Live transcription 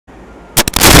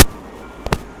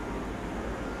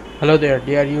Hello there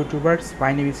dear YouTubers,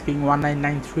 my name is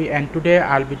King1993 and today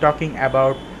I'll be talking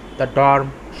about the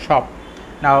dorm shop.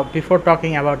 Now before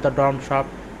talking about the dorm shop,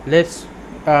 let's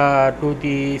do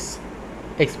this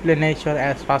explanation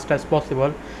as fast as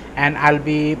possible, and I'll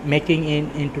be making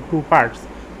it into two parts.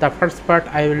 The first part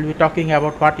I will be talking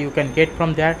about what you can get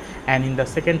from there, and in the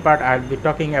second part I'll be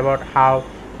talking about how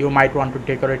you might want to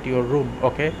decorate your room.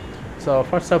 Okay, so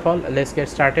first of all, let's get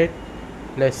started.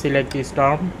 Let's select this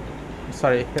dorm.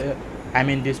 Sorry, I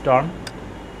mean this dorm.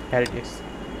 Here it is.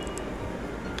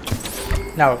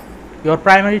 Now your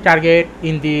primary target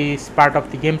in this part of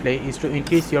the gameplay is to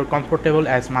increase your comfort level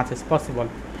as much as possible.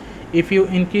 If you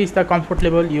increase the comfort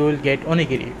level, you will get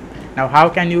onigiri. Now how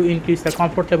can you increase the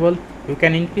comfort level? You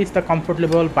can increase the comfort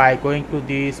level by going to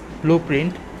this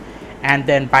blueprint and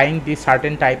then buying this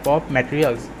certain type of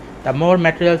materials. The more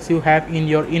materials you have in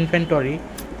your inventory,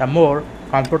 the more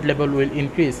comfort level will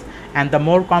increase, and the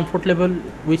more comfort level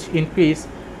which increase,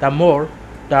 the more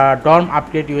the dorm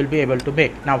upgrade you will be able to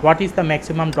make. Now what is the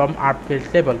maximum dorm upgrade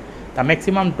level? The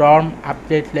maximum dorm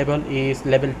upgrade level is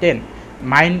level 10.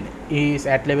 Mine is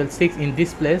at level 6 in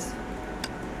this place,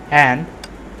 and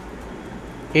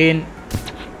in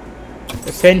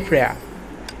Saint Freya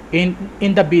in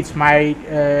the beach my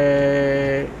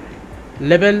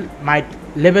level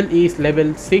is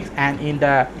level 6, and in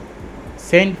the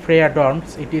Saint Freya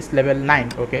dorms it is level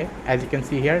 9. Okay, as you can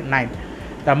see here, 9.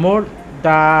 The more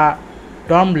the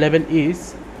dorm level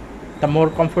is, the more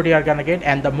comfort you are gonna get,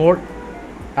 and the more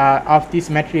of this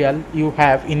material you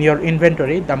have in your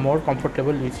inventory, the more comfort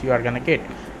level which you are gonna get.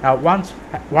 Now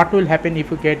what will happen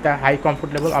if you get the high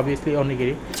comfort level? Obviously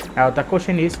onigiri. Now the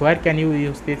question is, where can you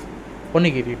use this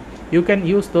onigiri? You can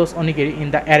use those onigiri in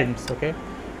the errands. Okay,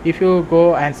 if you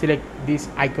go and select this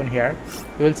icon here,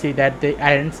 you will see that the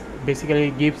errands basically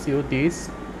gives you these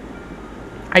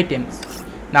items.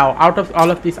 Now out of all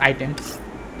of these items,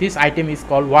 this item is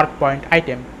called work point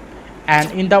item,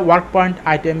 and in the work point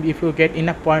item, if you get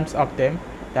enough points of them,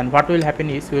 then what will happen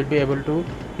is you will be able to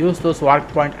use those work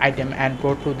point item and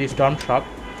go to this dorm shop.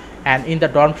 And in the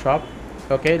dorm shop,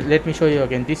 okay, let me show you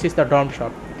again. This is the dorm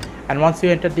shop, and once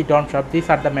you enter the dorm shop, these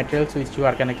are the materials which you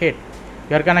are gonna get.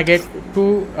 You are gonna get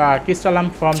 2 crystalum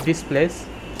from this place.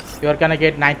 You are gonna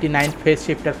get 99 phase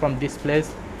shifter from this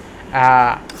place,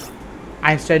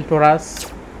 Einstein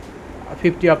Torus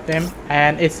 50 of them,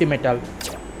 and AC metal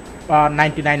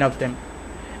 99 of them.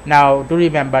 Now do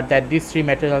remember that these 3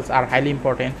 materials are highly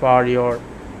important for your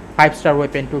 5-star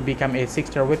weapon to become a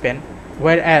 6-star weapon,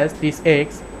 whereas these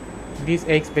eggs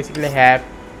basically have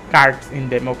cards in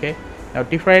them. Okay, now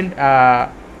different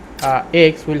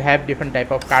eggs will have different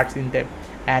type of cards in them,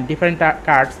 and different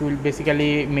cards will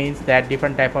basically means that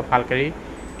different type of Valkyrie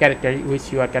character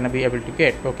which you are gonna be able to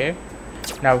get. Okay,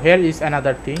 now here is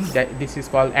another thing, that this is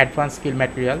called advanced skill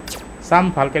material.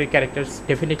 Some Valkyrie characters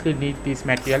definitely need this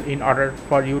material in order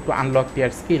for you to unlock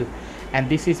their skill, and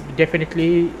this is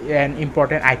definitely an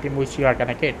important item which you are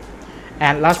gonna get.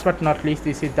 And last but not least,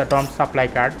 this is the dorm supply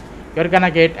card. You're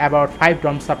gonna get about 5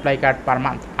 dorm supply card per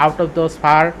month. Out of those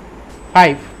 5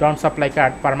 dorm supply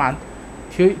card per month,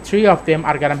 3 of them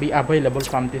are gonna be available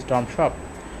from this dorm shop.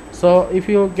 So if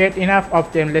you get enough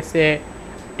of them, let's say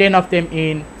 10 of them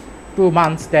in 2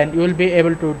 months, then you will be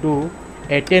able to do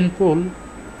a 10 pull.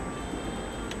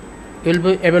 You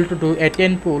will be able to do a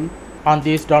 10 pull on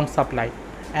this dorm supply,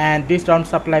 and this dorm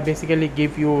supply basically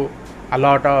give you a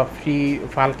lot of free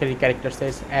Valkyrie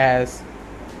characters as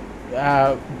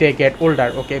they get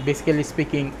older. Okay, basically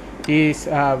speaking, this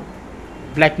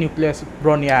Black Nucleus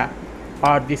Bronia,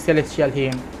 or the Celestial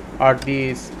Hymn, or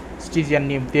this Stygian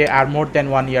Nymph, they are more than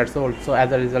 1 years old, so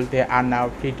as a result they are now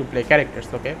free to play characters.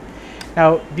 Okay,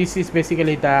 now this is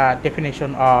basically the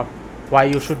definition of why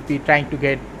you should be trying to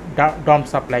get dorm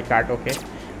supply card. Okay,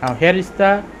 now here is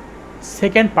the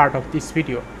second part of this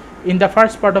video. In the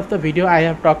first part of the video, I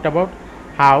have talked about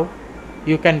how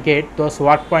you can get those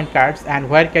work point cards and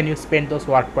where can you spend those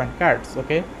work point cards.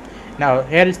 Okay, now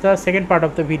here is the second part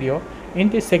of the video. In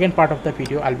this second part of the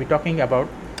video, I'll be talking about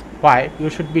why you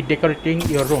should be decorating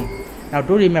your room. Now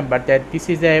do remember that this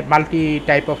is a multi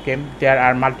type of game. There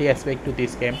are multi aspects to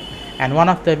this game, and one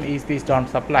of them is this dorm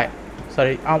supply.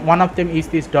 One of them is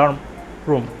this dorm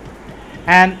room,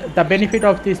 and the benefit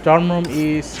of this dorm room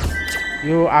is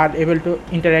you are able to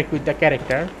interact with the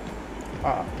character,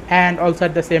 and also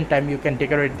at the same time you can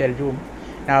decorate their room.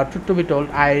 Now truth to be told,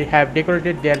 I have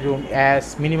decorated their room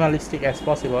as minimalistic as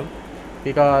possible,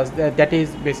 because that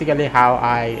is basically how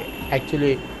I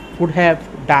actually would have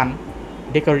done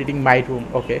decorating my room.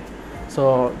 Okay,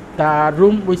 so the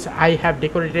room which I have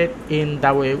decorated in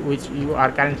the way which you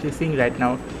are currently seeing right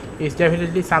now is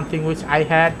definitely something which I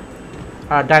had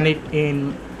done it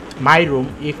in my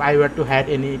room if I were to had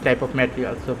any type of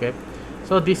materials. Okay,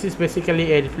 so this is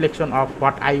basically a reflection of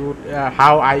what I would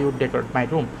how I would decorate my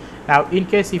room. Now in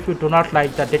case if you do not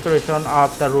like the decoration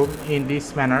of the room in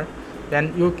this manner,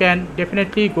 then you can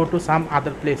definitely go to some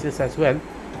other places as well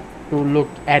to look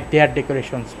at their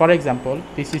decorations. For example,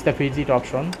 this is the visit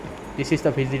option. This is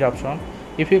the visit option.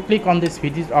 If you click on this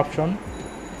visit option,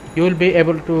 you will be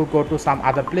able to go to some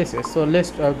other places. So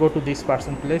let's go to this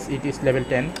person place. It is level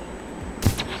 10,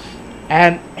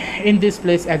 and in this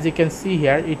place, as you can see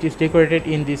here, it is decorated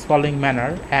in this following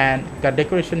manner, and the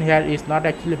decoration here is not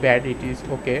actually bad, it is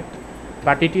okay,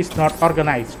 but it is not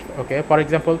organized. Okay, for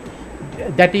example,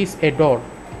 that is a door.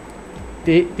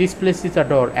 This place is a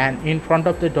door, and in front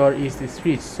of the door is this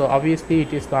fridge, so obviously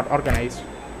it is not organized.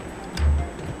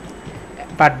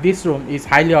 But this room is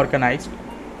highly organized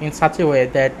in such a way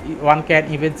that one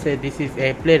can even say this is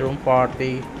a playroom for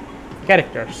the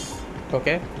characters.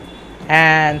 Okay,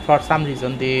 and for some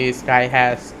reason this guy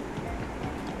has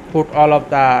put all of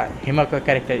the Himaka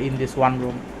character in this one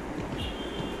room.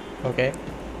 Okay,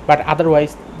 but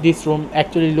otherwise this room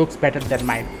actually looks better than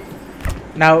mine.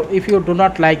 Now if you do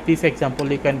not like this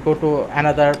example, you can go to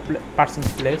another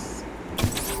person's place.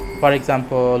 For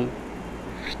example,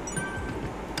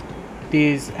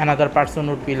 this another person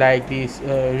would be like this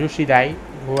Rushidai,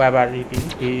 whoever it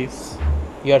is,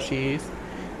 he or she is.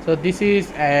 So this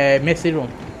is a messy room.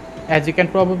 As you can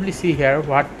probably see here,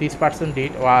 what this person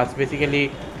did was basically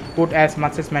put as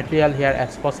much as material here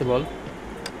as possible,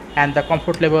 and the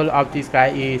comfort level of this guy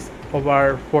is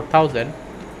over 4000.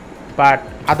 But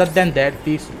other than that,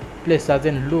 this place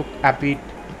doesn't look a bit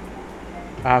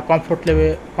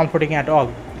comforting at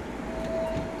all.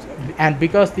 And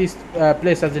because this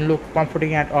place doesn't look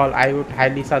comforting at all, I would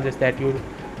highly suggest that you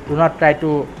do not try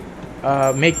to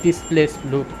make this place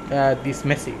look this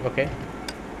messy. Okay,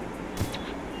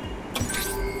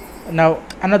 now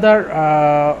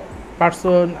another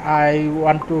person I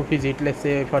want to visit, let's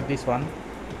say for this one.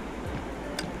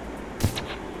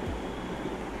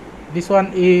 This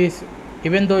one is,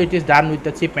 even though it is done with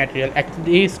the cheap material, at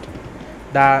least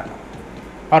the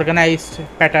organized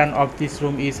pattern of this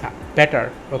room is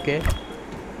better. Okay,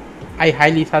 I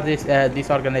highly suggest this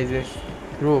organized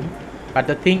room, but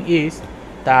the thing is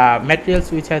the materials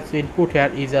which has been put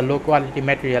here is a low quality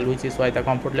material, which is why the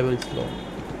comfort level is low.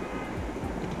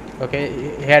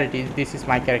 Okay, here it is. This is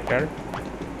my character.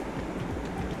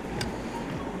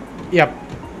 Yep,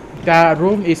 the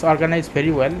room is organized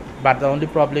very well, but the only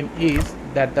problem is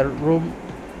that the room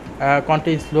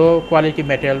contains low quality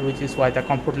material, which is why the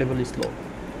comfort level is low.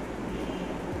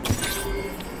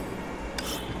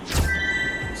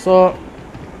 So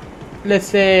let's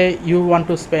say you want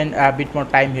to spend a bit more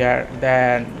time here,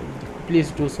 then please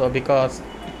do so, because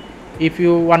if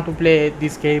you want to play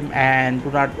this game and do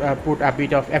not put a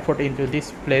bit of effort into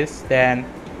this place, then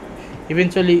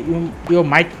eventually you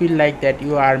might feel like that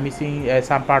you are missing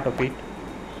some part of it.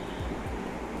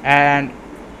 And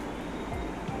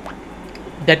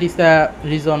that is the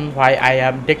reason why I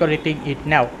am decorating it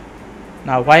now.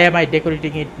 Now why am I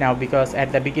decorating it now? Because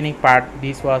at the beginning part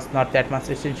this was not that much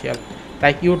essential.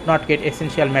 Like you would not get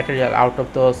essential material out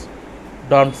of those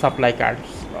don't supply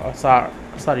cards,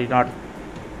 sorry, not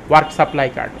work supply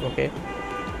card. Okay,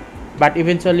 but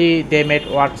eventually they made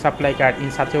work supply card in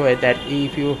such a way that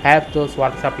if you have those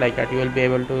work supply card, you will be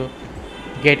able to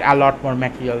get a lot more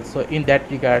material. So in that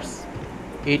regards,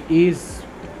 it is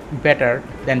better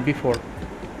than before.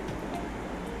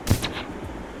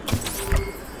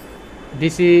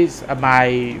 This is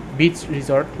my beach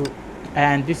resort,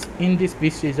 and in this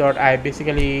beach resort I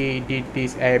basically did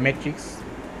this matrix.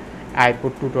 I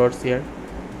put 2 doors here.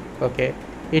 Okay,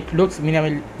 it looks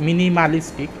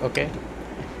minimalistic. Okay,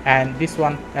 and this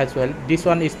one as well. This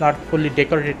one is not fully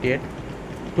decorated yet.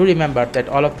 Do remember that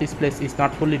all of this place is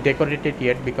not fully decorated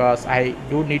yet, because I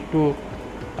do need to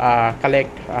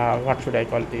collect what should I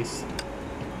call this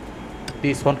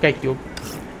Honkai cube.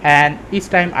 And each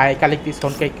time I collect this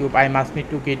Honkai cube, I must need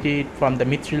to get it from the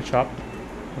mithril shop.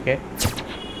 Okay,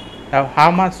 now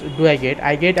how much do I get?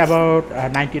 I get about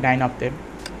 99 of them.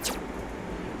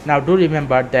 Now do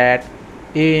remember that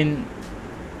in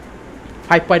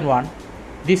 5.1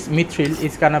 this mithril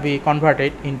is gonna be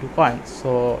converted into coins.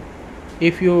 So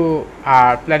if you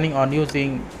are planning on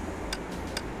using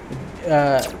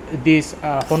this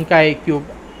Honkai cube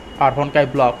or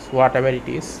Honkai blocks, whatever it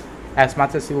is, as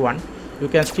much as you want, you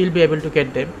can still be able to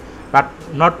get them, but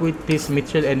not with this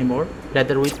mithril anymore,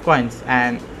 rather with coins.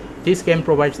 And this game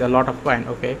provides a lot of coin.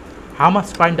 Okay, how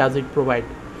much coin does it provide?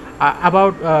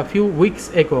 About a few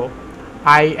weeks ago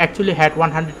I actually had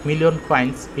 100 million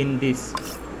coins in this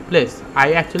place.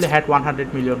 I actually had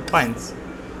 100 million coins.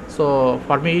 So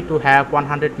for me to have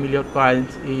 100 million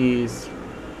coins is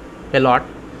a lot,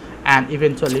 and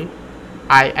eventually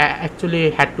I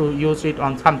actually had to use it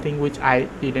on something which I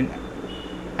didn't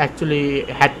actually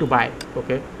had to buy.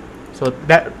 Okay, so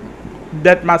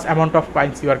that much amount of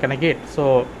coins you are gonna get.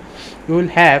 So you will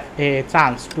have a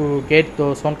chance to get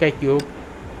those Honkai cube,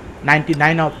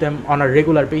 99 of them on a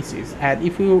regular basis. And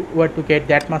if you were to get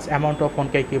that much amount of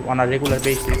Honkai cube on a regular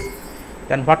basis,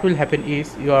 then what will happen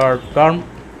is your dorm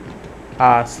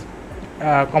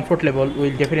comfort level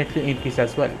will definitely increase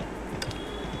as well.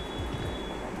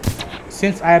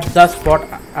 Since I have just bought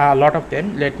a lot of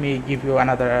them, let me give you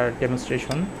another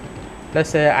demonstration.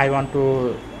 Let's say I want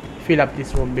to fill up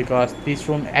this room because this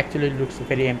room actually looks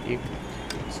very empty.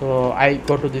 So I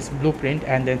go to this blueprint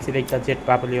and then select the jet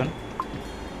pavilion.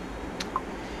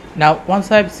 Now once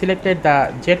I've selected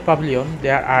the jet pavilion,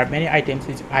 there are many items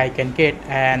which I can get,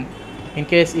 and in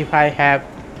case if I have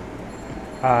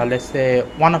let's say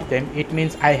one of them, it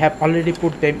means I have already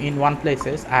put them in one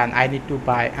places and I need to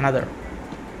buy another.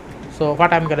 So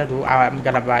what I'm gonna do, I'm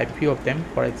gonna buy few of them.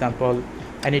 For example,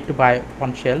 I need to buy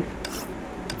one shelf,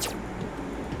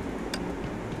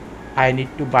 I need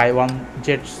to buy one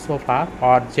jet sofa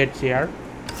or jet chair,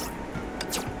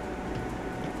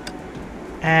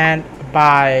 and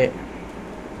buy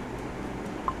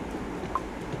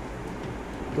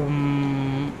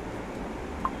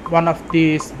one of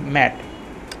these mat.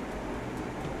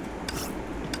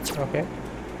 Okay,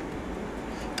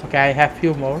 I have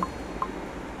few more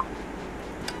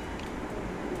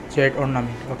jet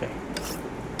ornament. Okay,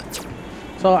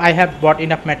 so I have bought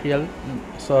enough material.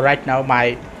 So right now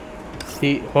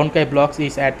the Honkai blocks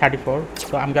is at 34,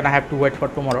 so I'm gonna have to wait for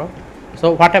tomorrow.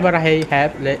 So whatever I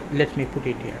have, let me put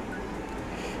it here.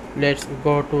 Let's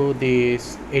go to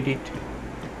this edit,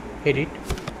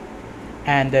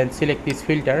 and then select this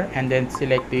filter and then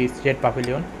select this jet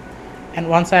pavilion. And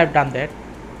once I have done that,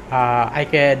 I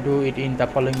can do it in the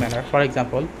following manner. For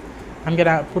example, I'm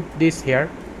gonna put this here,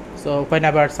 so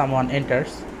whenever someone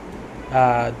enters,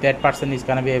 that person is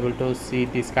gonna be able to see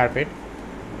this carpet.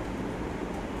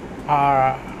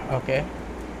 Okay,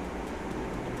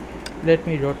 let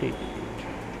me rotate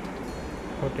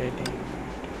it.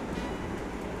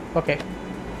 Okay,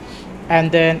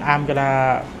 and then I'm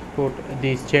gonna put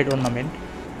this jade ornament.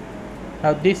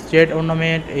 Now this jade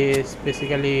ornament is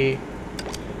basically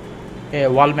a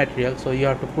wall material, so you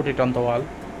have to put it on the wall.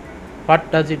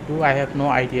 What does it do? I have no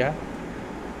idea.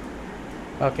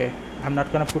 Okay, I'm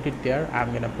not gonna put it there,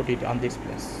 I'm gonna put it on this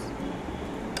place.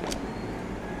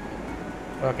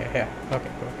 Okay, here. Okay,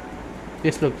 good.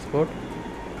 This looks good.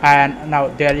 And now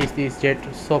there is this jet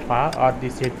sofa or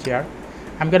this jet chair.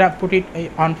 I'm gonna put it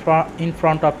in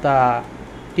front of the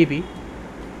TV.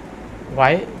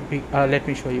 Why? Let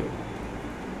me show you.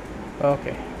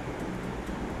 Okay.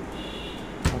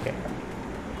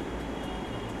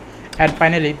 And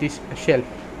finally this shelf.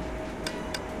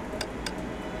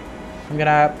 I'm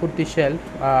gonna put the shelf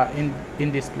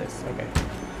in this place.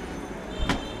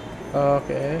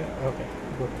 Okay,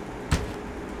 good.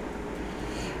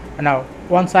 Now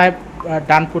once I've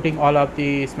done putting all of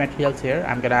these materials here,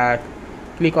 I'm gonna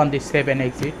click on this save and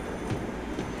exit,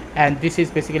 and this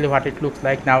is basically what it looks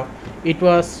like. Now it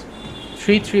was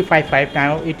 3355,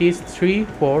 now it is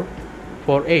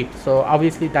 3448, so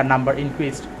obviously the number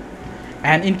increased.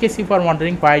 And in case you are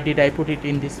wondering why did I put it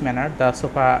in this manner, the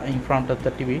sofa in front of the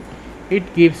TV,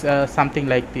 it gives something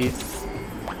like this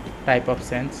type of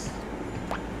sense,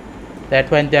 that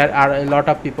when there are a lot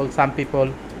of people, some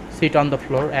people sit on the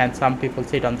floor and some people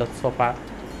sit on the sofa.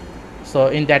 So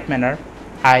in that manner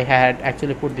I had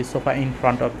actually put the sofa in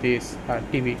front of this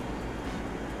TV.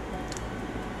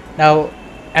 Now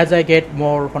as I get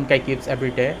more Honkai cubes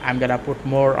every day, I'm gonna put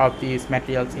more of these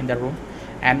materials in the room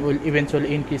and will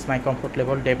eventually increase my comfort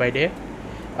level day by day.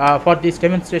 For this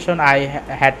demonstration I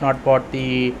had not bought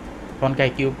the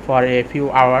Honkai cube for a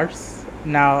few hours.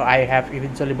 Now I have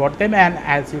eventually bought them, and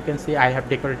as you can see I have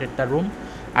decorated the room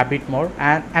a bit more,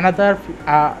 and another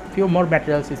few more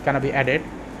materials is gonna be added.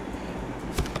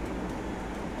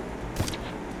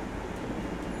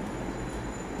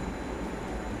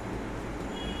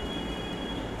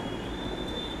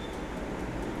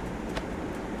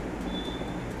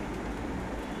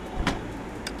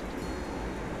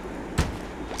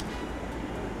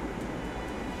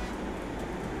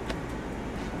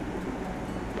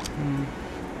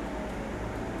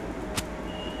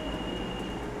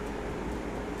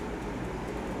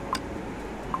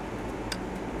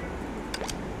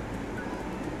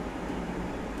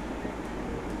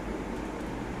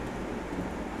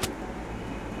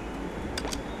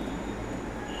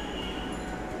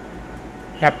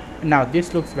 Yep, now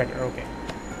this looks better. Okay.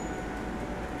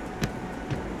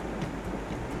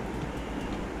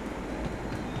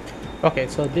 Okay,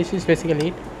 so this is basically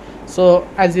it. So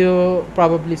as you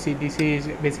probably see, this is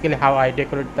basically how I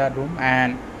decorate the room,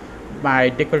 and my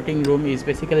decorating room is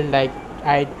basically like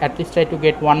I at least try to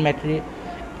get one material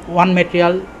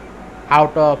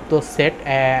out of those set.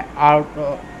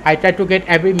 I try to get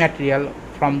every material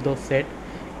from those set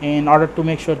in order to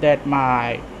make sure that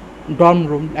my dorm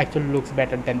room actually looks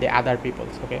better than the other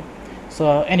people's. Okay,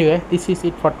 so anyway, this is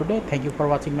it for today. Thank you for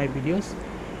watching my videos.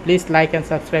 Please like and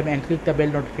subscribe and click the bell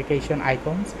notification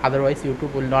icons, otherwise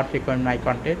YouTube will not recommend my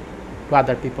content to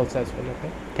other people as well.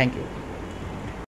 Okay, thank you.